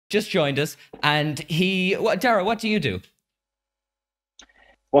just joined us, and Darragh, what do you do?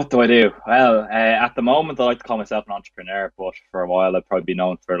 What do I do? Well, at the moment, I like to call myself an entrepreneur, but for a while, I'd probably be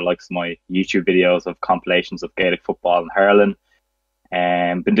known for the likes of my YouTube videos of compilations of Gaelic football and hurling.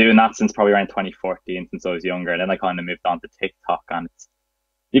 And been doing that since probably around 2014, since I was younger. And then I kind of moved on to TikTok, and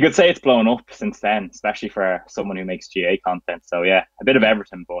you could say it's blown up since then, especially for someone who makes GA content. So yeah, a bit of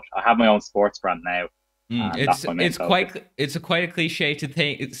everything. But I have my own sports brand now, and that's my main It's focus. quite a cliche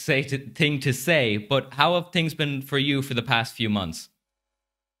thing to say, but how have things been for you for the past few months?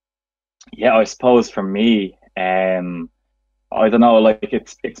 Yeah, I suppose for me, I don't know, like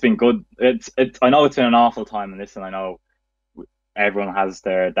it's been good. It's I know it's been an awful time in this, and I know everyone has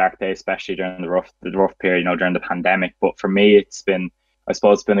their dark days, especially during the rough period, during the pandemic. But for me, I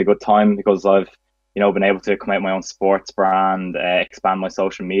suppose, it's been a good time because I've, been able to come out with my own sports brand, expand my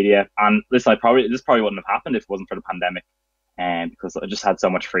social media. And listen, this probably wouldn't have happened if it wasn't for the pandemic, and because I just had so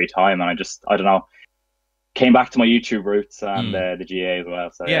much free time, and I don't know, came back to my YouTube roots and Mm. the GA as well.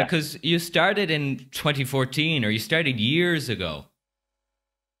 So Yeah, yeah, because you started in 2014, or you started years ago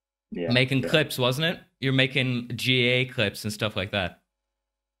yeah, making yeah. clips, wasn't it? You're making GA clips and stuff like that.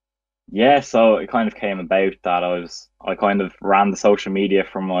 Yeah, so it kind of came about that I kind of ran the social media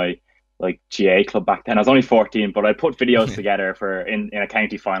from my like GA club back then. I was only 14, but I put videos together for in a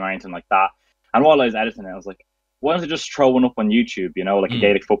county final or anything like that. And while I was editing it, I was like, why don't I just throw one up on YouTube, like a Mm.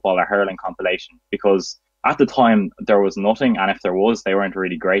 Gaelic football or hurling compilation? Because at the time there was nothing, and if there was, they weren't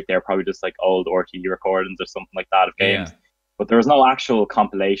really great. They were probably just like old RTE recordings or something like that of Yeah. games. But there was no actual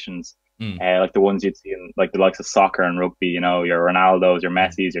compilations, Mm. like the ones you'd see in like the likes of soccer and rugby, your Ronaldos, your Mm.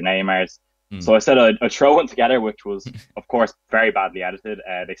 Messis, your Neymars. Mm. So I said I'd throw one together, which was, of course, very badly edited.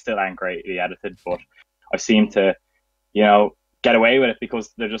 They still aren't greatly edited, but I seemed to, you know, get away with it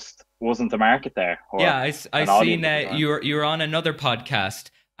because there just wasn't a market there Yeah, or I an seen audience at the time. you're on another podcast,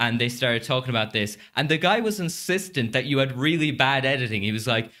 and they started talking about this, and the guy was insistent that you had really bad editing. He was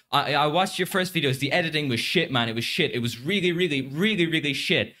like, I watched your first videos. The editing was shit, man. It was shit. It was really, really, really, really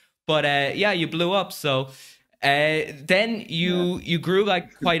shit. But yeah, you blew up. So then Yeah. you grew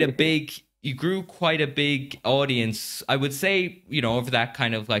like quite a big. You grew quite a big audience. I would say, over that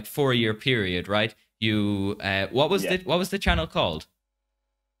kind of like 4 year period, right? You Yeah. what was the channel called?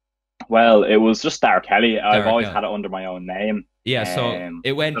 Well, it was just Darragh Kelly. I've Darragh always Kelly. had it under my own name. Yeah, so I don't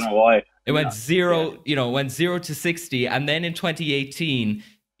know why. it went Yeah. zero, went 0 to 60, and then in 2018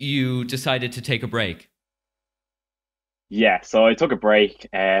 you decided to take a break. Yeah, so I took a break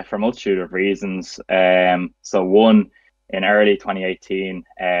for a multitude of reasons. So one, in early 2018,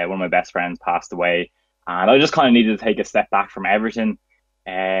 one of my best friends passed away, and I just kind of needed to take a step back from everything.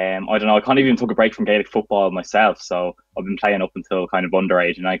 I don't know, I kind of even took a break from Gaelic football myself. So I've been playing up until kind of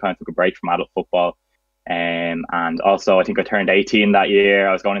underage, and I kind of took a break from adult football. And also, I think I turned 18 that year.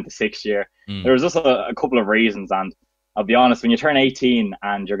 I was going into sixth year. There Mm. was just a couple of reasons, and I'll be honest, when you turn 18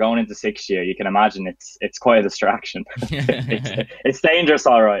 and you're going into sixth year, you can imagine it's quite a distraction. it's it's dangerous,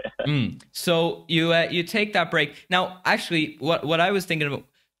 all right. Mm. So you take that break. Now, actually, what I was thinking about,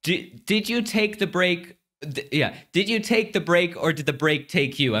 did you take the break? Yeah, did you take the break, or did the break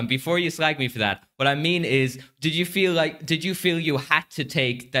take you? And before you slag me for that, what I mean is, did you feel you had to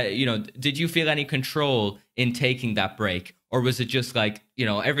take that? Did you feel any control in taking that break, or was it just like,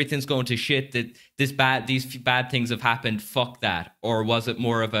 everything's going to shit, that these bad things have happened, fuck that? Or was it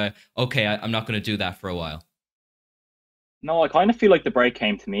more of a, okay, I'm not going to do that for a while? No, I kind of feel like the break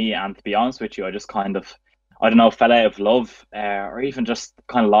came to me, and to be honest with you, I just kind of, I don't know, fell out of love, or even just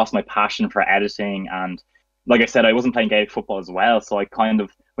kind of lost my passion for editing. And like I said, I wasn't playing Gaelic football as well, so I kind of,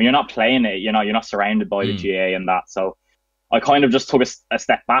 when you're not playing it, you're not surrounded by the Mm, GA and that. So I kind of just took a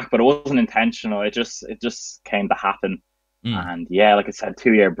step back, but it wasn't intentional. It just came to happen. mm, And yeah, like I said,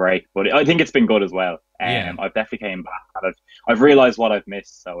 2 year break, but I think it's been good as well. yeah, I've definitely came back, and I've realized what I've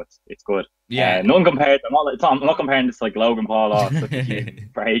missed, so it's good. yeah. No one compared. I'm not comparing this to, like, Logan Paul. Oh, it's such a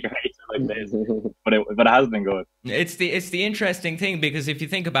huge break or anything like this, but it has been good. It's the interesting thing, because if you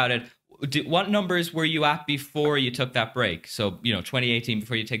think about it, what numbers were you at before you took that break? So 2018,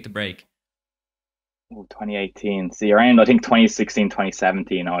 before you take the break. Oh, 2018. See, around I think 2016,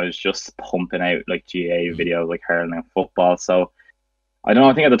 2017, I was just pumping out like GA Mm. videos, like hurling and football. So I don't know.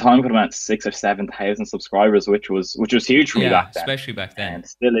 I think at the time I could have been at 6 or 7 thousand subscribers, which was huge for me Yeah, back then, especially back then. and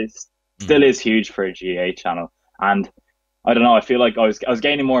still is Mm. still is huge for a GA channel. And I don't know. I feel like I was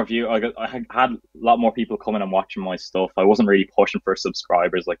gaining more view. I had a lot more people coming and watching my stuff. I wasn't really pushing for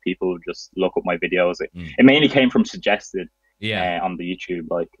subscribers. Like, people would just look up my videos. It, Mm. it mainly came from suggested Yeah. on the YouTube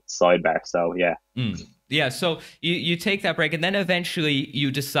like sidebar. So yeah. Mm. Yeah. So you take that break, and then eventually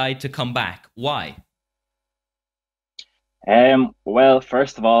you decide to come back. Why? Well,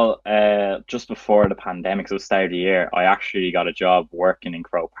 first of all, just before the pandemic, so the start of the year, I actually got a job working in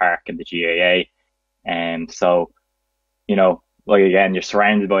Crow Park in the GAA. And so, like again, you're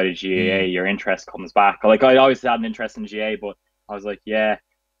surrounded by the GAA, Mm. your interest comes back. Like I always had an interest in GAA, but I was like, yeah,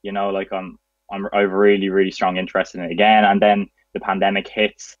 like I've really, really strong interest in it again. And then the pandemic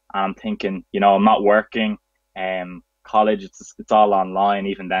hits, and I'm thinking, I'm not working. College, it's all online.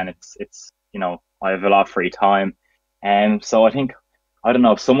 Even then, it's I have a lot of free time. And so I don't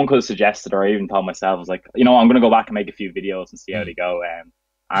know if someone could have suggested, or I even thought myself, I was like, I'm gonna go back and make a few videos and see how they Mm. go. And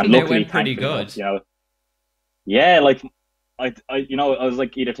They luckily, went pretty thankfully enough, good. yeah, like I was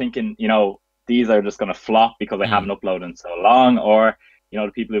like either thinking, these are just gonna flop because I haven't Mm. uploaded in so long, or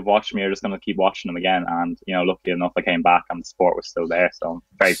the people who've watched me are just gonna keep watching them again. And luckily enough, I came back and the sport was still there, so I'm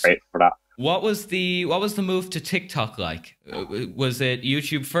very grateful for that. What was the move to TikTok like? Was it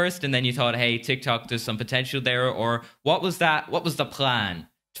YouTube first, and then you thought, "Hey, TikTok, there's some potential there," or what was that? What was the plan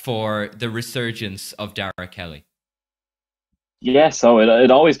for the resurgence of Darragh Kelly? Yeah, so it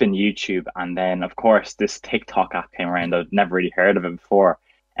always been YouTube, and then of course this TikTok app came around. I'd never really heard of it before,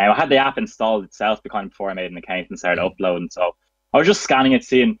 and I had the app installed itself kind of before I made an account and started Mm. uploading. So I was just scanning it,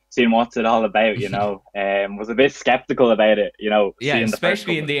 seeing what's it all about. Was a bit skeptical about it. Yeah, Seeing the first especially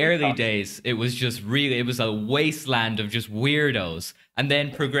couple in of the early TikToks. days, it was a wasteland of just weirdos. And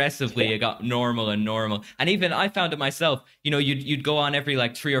then progressively Yeah, it got normal and normal. And even I found it myself, you'd go on every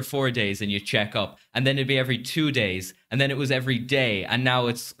like 3 or 4 days and you check up. And then it'd be every 2 days. And then it was every day. And now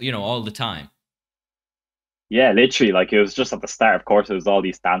it's, all the time. yeah, literally, like it was just at the start. Of course, it was all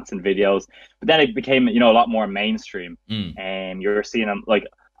these dancing videos, but then it became a lot more mainstream, Mm, and you're seeing like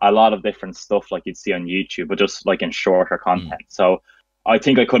a lot of different stuff like you'd see on YouTube, but just like in shorter mm, content. So I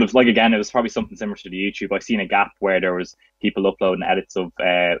think I could have like again, it was probably something similar to the YouTube. I seen a gap where there was people uploading edits of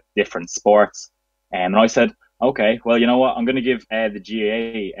different sports, and I said, okay, well, you know what, I'm going to give the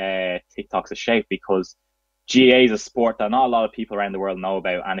GAA TikToks a shake because. GA is a sport that not a lot of people around the world know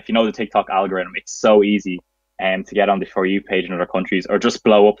about, and if you know the TikTok algorithm, it's so easy to get on the For You page in other countries or just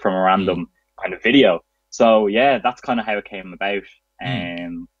blow up from a mm, random kind of video. So yeah, that's kind of how it came about. mm.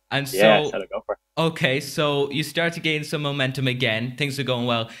 And Yeah, so so, I go for it. okay, so you start to gain some momentum again. Things are going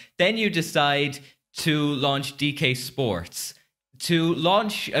well. Then you decide to launch DK Sports. To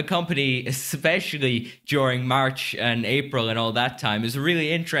launch a company, especially during March and April and all that time, is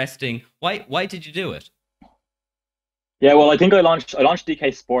really interesting. Why did you do it? Yeah, well, I think I launched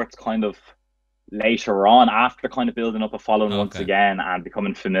DK Sports kind of later on after kind of building up a following once Okay. again and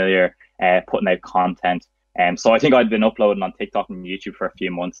becoming familiar, putting out content. So I think I'd been uploading on TikTok and YouTube for a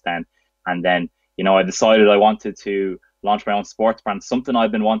few months then, and then I decided I wanted to launch my own sports brand, something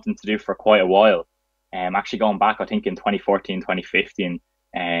I've been wanting to do for quite a while. Actually going back, I think in 2014, 2015,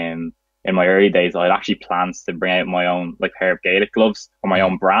 in my early days, I had actually plans to bring out my own like pair of Gaelic gloves or my Mm,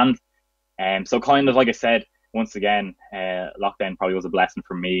 own brand. So kind of like I said, once again, lockdown probably was a blessing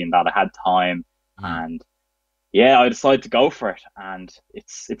for me in that I had time, mm. and yeah, I decided to go for it, and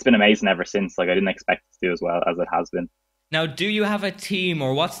it's been amazing ever since. Like I didn't expect it to do as well as it has been. Now, do you have a team,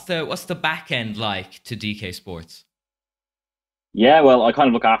 or what's the back end like to DK Sports? Yeah, well, I kind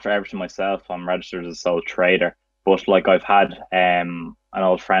of look after everything myself. I'm registered as a sole trader, but like I've had an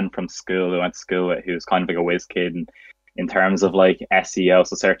old friend from school who I went to school with who's kind of like a whiz kid in terms of like SEO,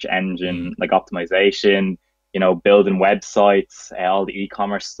 so search engine Mm, like optimization, building websites, all the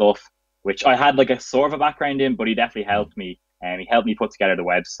e-commerce stuff, which I had like a sort of a background in, but he definitely mm. helped me, and he helped me put together the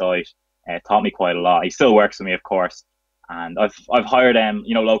website, taught me quite a lot. He still works with me, of course, and I've hired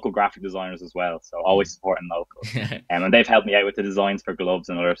local graphic designers as well, so always supporting local. Mm. And they've helped me out with the designs for gloves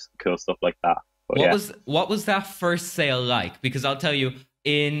and other cool stuff like that. But What yeah, was what was that first sale like? Because I'll tell you,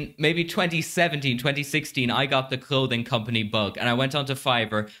 in maybe 2017, 2016, I got the clothing company bug and I went onto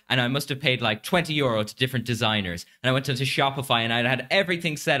Fiverr and I must have paid like €20 to different designers. And I went onto Shopify and I had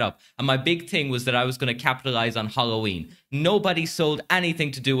everything set up. And my big thing was that I was going to capitalize on Halloween. Nobody sold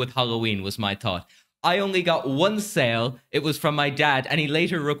anything to do with Halloween, was my thought. I only got one sale. It was from my dad, and he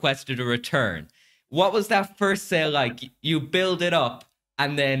later requested a return. What was that first sale like? You build it up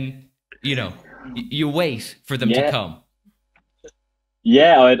and then, you know, you wait for them to yeah, come.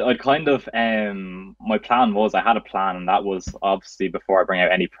 yeah. I'd kind of my plan was I had a plan, and that was obviously before I bring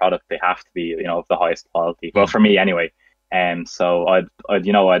out any product, they have to be of the highest quality. Well, Mm, for me anyway. So I'd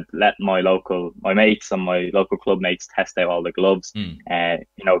let my mates and my local club mates test out all the gloves, mm,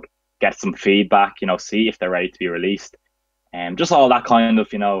 get some feedback, see if they're ready to be released. Just all that kind of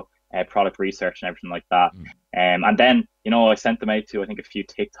product research and everything like that. mm. And then I sent them out to I think a few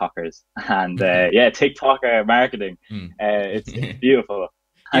TikTokers, and yeah, TikToker marketing. Mm. It's beautiful.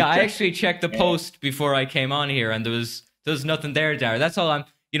 Yeah, And, I actually checked the uh, post before I came on here, and there was there's nothing there, Darragh. That's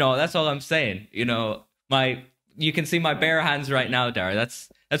all I'm saying. You can see my bare hands right now, Darragh.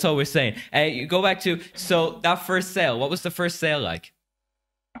 That's all we're saying. You go back to, so that first sale. What was the first sale like?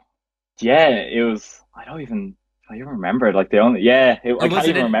 Yeah, it was. I don't remember. Like the only, yeah, Or I can't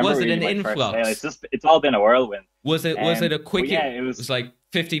even remember was it really an my first sale. influx? It's all been a whirlwind. Was it a quick? But yeah, It was like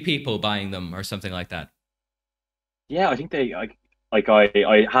 50 people buying them or something like that. yeah, I think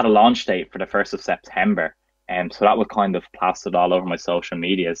I had a launch date for the 1st of September, and so that was kind of plastered all over my social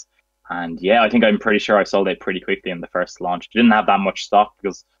medias. And yeah, I'm pretty sure I sold it pretty quickly in the first launch. Didn't have that much stock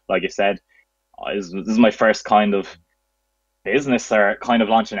because, like I said, this is my first kind of business or kind of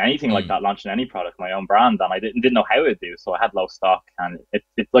launching anything like Mm. that, launching any product, my own brand, and I didn't know how to do. So I had low stock, and it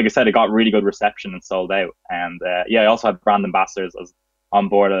like I said, it got really good reception and sold out. And yeah, I also had brand ambassadors on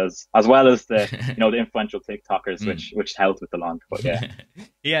board as well as the the influential TikTokers, Mm. which helped with the launch. But yeah.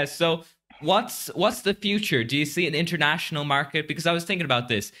 Yeah. So what's the future? Do you see an international market? Because I was thinking about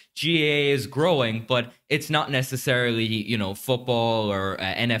this. GAA is growing, but it's not necessarily football or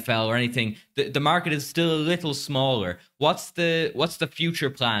NFL or anything. The market is still a little smaller. What's the future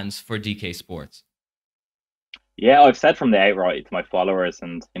plans for DK Sports? Yeah, I've said from the outright to my followers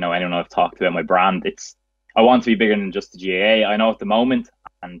and anyone I've talked to about my brand, I want to be bigger than just the GAA. I know at the moment,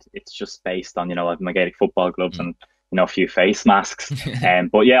 and it's just based on like my Gaelic football gloves Mm. and a few face masks.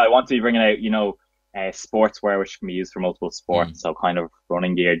 But yeah, I want to be bringing out sportswear which can be used for multiple Mm. sports. So kind of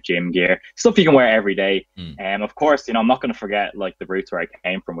running gear, gym gear, stuff you can wear every day. Mm. And of course, I'm not going to forget like the roots where I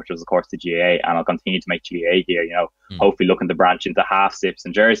came from, which was of course the GAA, and I'll continue to make GAA gear. Mm. Hopefully looking to branch into half zips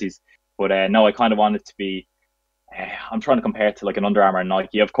and jerseys. But no, I kind of want it to be. I'm trying to compare it to like an Under Armour and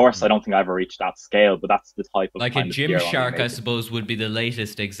Nike. Of course, I Mm. don't think I ever reached that scale, but that's the type of Like a kind of gear I want to be Gymshark, I making. suppose, would be the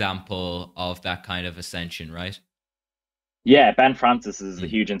latest example of that kind of ascension, right? Yeah, Ben Francis is a Mm.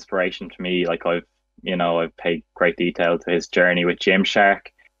 huge inspiration to me. Like I've paid great detail to his journey with Gymshark.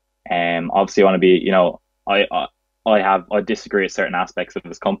 Obviously, I want to be, I disagree with certain aspects of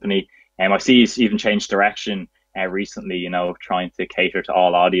his company. I see he's even changed direction recently. Trying to cater to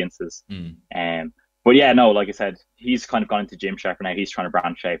all audiences. Mm. But yeah, no, like I said, he's kind of gone into Gymshark now. He's trying to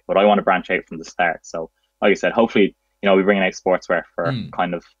branch out, but I want to branch out from the start. So, like I said, hopefully, we're bringing out sportswear for Mm.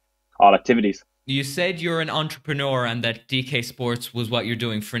 kind of all activities. You said you're an entrepreneur and that DK Sports was what you're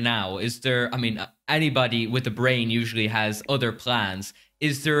doing for now. I mean, anybody with a brain usually has other plans.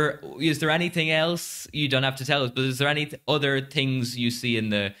 Is there anything else? You don't have to tell us, but is there any other things you see in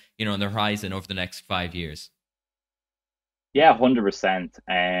the horizon over the next 5 years? Yeah, 100%.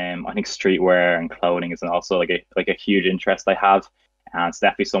 I think streetwear and clothing is also like a huge interest I have, and it's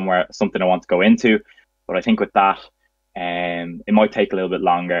definitely something I want to go into. But I think with that, it might take a little bit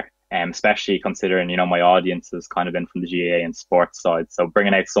longer, especially considering my audience has kind of been from the GAA and sports side. So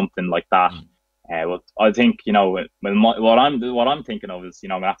bringing out something like that, Mm. well, I think what I'm thinking of is I'm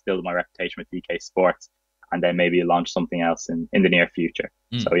gonna have to build my reputation with DK Sports, and then maybe launch something else in the near future.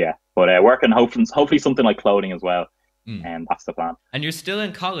 Mm. So yeah, but working hopefully something like clothing as well, Mm. and that's the plan. And you're still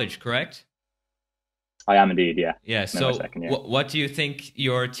in college, correct? I am indeed, yeah. Yeah. I'm in my So, second year. what do you think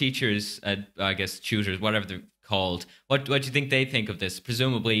your teachers, I guess tutors, whatever they're called, what do you think they think of this?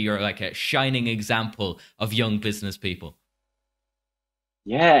 Presumably, you're like a shining example of young business people.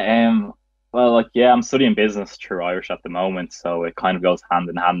 Yeah, well, like, yeah, I'm studying business through Irish at the moment, so it kind of goes hand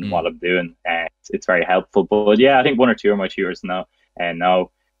in hand in what Mm. I'm doing. It's very helpful. But yeah, I think one or two of my tutors know.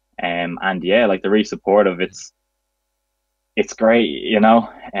 And yeah, like they're really supportive. It's great,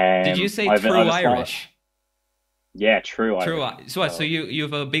 Did you say I true just thought, Irish? yeah, true True. Irish. So what? So So, you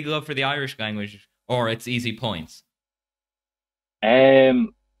have a big love for the Irish language, or it's easy points?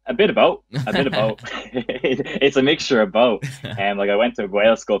 a bit of both, a bit of both. It's a mixture of both. Like I went to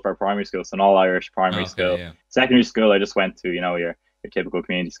Wales school for primary school, so an all Irish primary Okay. school. Yeah. Secondary school, I just went to your typical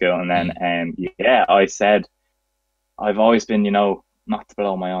community school, and then Mm. yeah, I said I've always been not to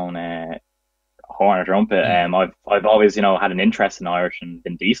blow my own horn or trumpet. Mm. I've always had an interest in Irish and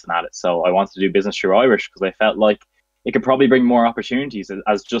been decent at it, so I wanted to do business through Irish because I felt like it could probably bring more opportunities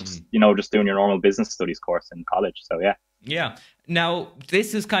as just Mm. just doing your normal business studies course in college. So yeah. Yeah. Now,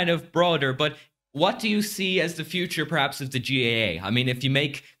 this is kind of broader, but what do you see as the future, perhaps, of the GAA? I mean, if you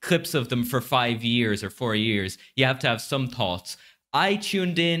make clips of them for 5 years or 4 years, you have to have some thoughts. I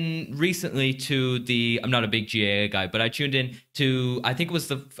tuned in recently to I'm not a big GAA guy, but I tuned in to, I think it was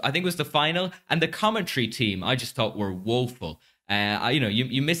the final, and the commentary team I just thought were woeful.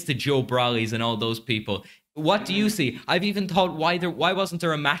 You missed the Joe Brawleys and all those people. What do you see? I've even thought why wasn't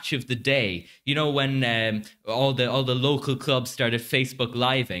there a match of the day? When all the local clubs started Facebook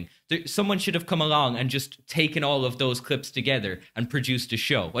living. someone should have come along and just taken all of those clips together and produced a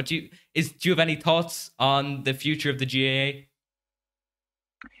show. Do you have any thoughts on the future of the GAA?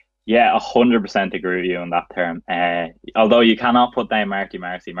 Yeah, 100% agree with you on that term. Although you cannot put down Marky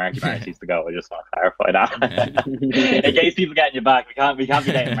Marcy's the go. I just want to clarify that. In case people getting you back, we can't be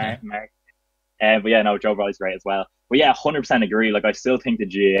down Marky. But yeah, no, Joe Brolly's great as well. But yeah, 100% agree. Like, I still think the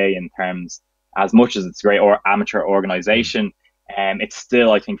GAA, in terms, as much as it's a great or amateur organization, it's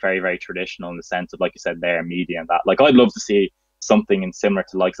still, I think, very, very traditional in the sense of, like you said there, media and that. Like, I'd love to see something in similar to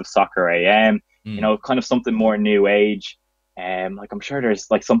the likes of Soccer AM, you know, kind of something more new age. Like, I'm sure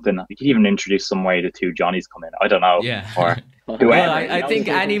there's like something you could even introduce some way the two Johnnies come in. I don't know. Yeah. Or whoever, well, I think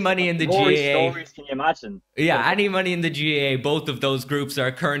any money in the GAA. Stories, can you imagine? Yeah, any money in the GAA. Both of those groups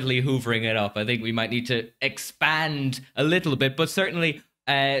are currently hoovering it up. I think we might need to expand a little bit, but certainly.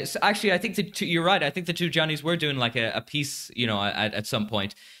 So actually, I think you're right. I think the two Johnnies were doing like a piece, you know, at some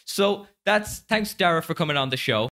point. So thanks, Darragh, for coming on the show.